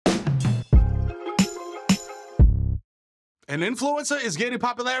An influencer is gaining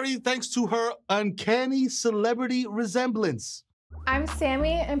popularity thanks to her uncanny celebrity resemblance. I'm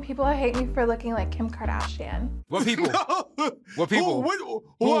Sammy, and people hate me for looking like Kim Kardashian. What people? What people?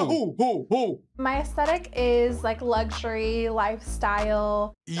 Who? My aesthetic is like luxury,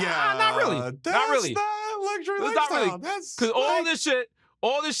 lifestyle. Yeah, not really. Not really. Not luxury It's lifestyle. not really. That's Because like...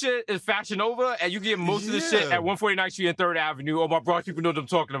 all this shit is Fashion Nova, and you get most of the shit at 149th Street and 3rd Avenue. Oh, my broad people know what I'm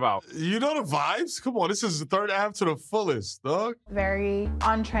talking about. You know the vibes? Come on, this is the 3rd Ave to the fullest, dog. Very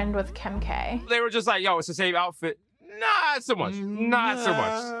on trend with Kim K. They were just like, yo, it's the same outfit. Not so much. Not so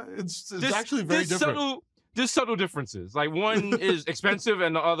much. It's actually very different. There's subtle differences. Like one is expensive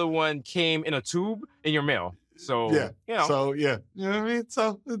and the other one came in a tube in your mail. So, yeah. You know. So, yeah. You know what I mean?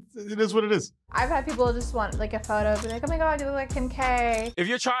 So, it is what it is. I've had people just want like a photo, be like, oh my God, you look like Kim K. If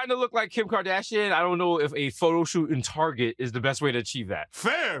you're trying to look like Kim Kardashian, I don't know if a photo shoot in Target is the best way to achieve that.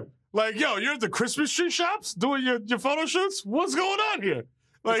 Fair. Like, yo, you're at the Christmas tree shops doing your photo shoots? What's going on here?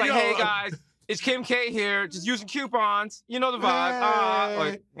 Like, yo, hey, guys. It's Kim K here, just using coupons. You know the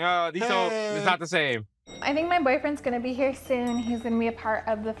vibe. It's not the same. I think my boyfriend's gonna be here soon. He's gonna be a part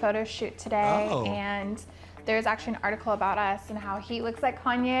of the photo shoot today. Oh. And there's actually an article about us and how he looks like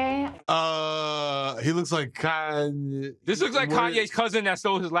Kanye. He looks like Kanye. This looks like Kanye's cousin that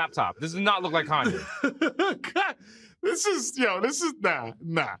stole his laptop. This does not look like Kanye. This is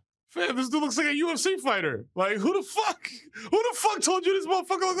nah. Fam, this dude looks like a UFC fighter. Like, who the fuck told you this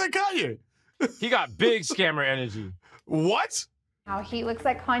motherfucker looks like Kanye? He got big scammer energy. What? How he looks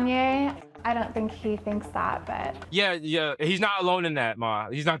like Kanye. I don't think he thinks that, but... Yeah. He's not alone in that,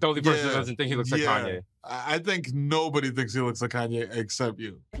 Ma. He's not the only person that doesn't think he looks like Kanye. I think nobody thinks he looks like Kanye except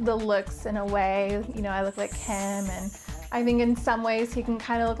you. The looks, in a way, you know, I look like him, and I think in some ways he can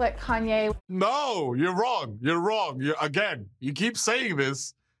kind of look like Kanye. No, you're wrong. Again, you keep saying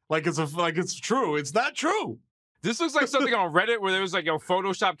this like it's true. It's not true. This looks like something on Reddit where there was like, yo,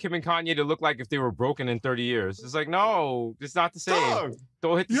 Photoshop Kim and Kanye to look like if they were broken in 30 years. It's like, no, it's not the same. Dog,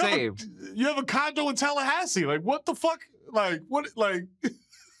 don't hit the same. You have a condo in Tallahassee. Like, what the fuck? Like, what? Like,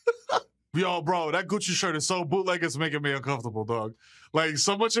 yo, bro, that Gucci shirt is so bootleg, it's making me uncomfortable, dog. Like,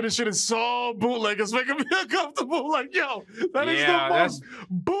 so much of this shit is so bootleg, it's making me uncomfortable. Like, yo, that is the most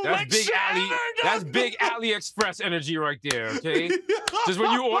bootleg shit ever, That's big AliExpress energy right there, okay? Just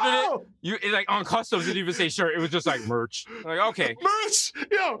when you ordered it, like on customs, it didn't even say shirt. It was just like merch. Like, okay. Merch?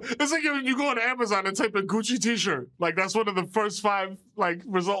 Yo, it's like you go on Amazon and type in Gucci t-shirt. Like, that's one of the first 5, like,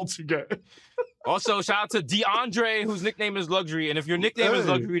 results you get. Also, shout out to DeAndre, whose nickname is Luxury. And if your nickname is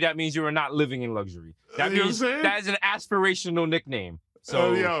Luxury, that means you are not living in luxury. That means that is an aspirational nickname.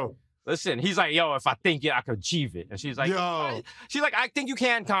 So, yo. Listen, he's like, yo, if I think it, I could achieve it. And she's like, yo. She's like, I think you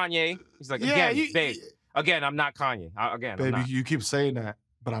can, Kanye. He's like, babe. Again, I'm not Kanye. Baby, you keep saying that,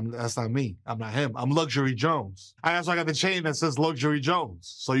 but that's not me. I'm not him. I'm Luxury Jones. That's why I got the chain that says Luxury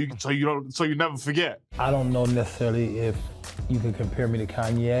Jones. So you never forget. I don't know necessarily if you can compare me to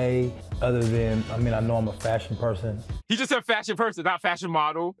Kanye, other than, I mean, I know I'm a fashion person. He just said fashion person, not fashion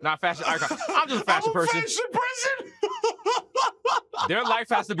model, not fashion icon. I'm just a fashion person. Fashion person? Their life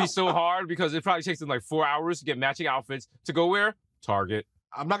has to be so hard because it probably takes them like 4 hours to get matching outfits to go where? Target.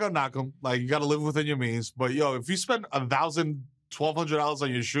 I'm not gonna knock them. Like, you gotta live within your means. But yo, if you spend $1,000, $1,200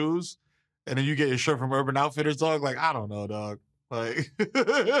 on your shoes, and then you get your shirt from Urban Outfitters, dog, like, I don't know, dog. Like,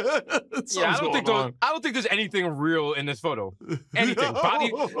 I don't think there's anything real in this photo. Anything.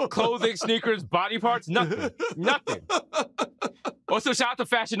 Clothing, sneakers, body parts, nothing. Nothing. Also, shout out to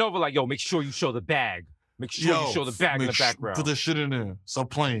Fashion Nova, like, yo, make sure you show the bag. Make sure you show the bag in the background. Put the shit in there.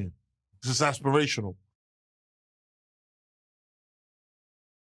 Stop playing. This is aspirational.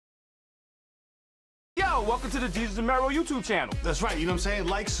 Yo, welcome to the DESUS MERO YouTube channel. That's right, you know what I'm saying?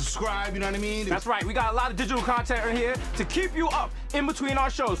 Like, subscribe, you know what I mean? That's right, we got a lot of digital content in here to keep you up in between our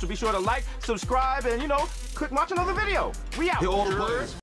shows. So be sure to like, subscribe, and, click watch another video. We out. Hit all the buttons.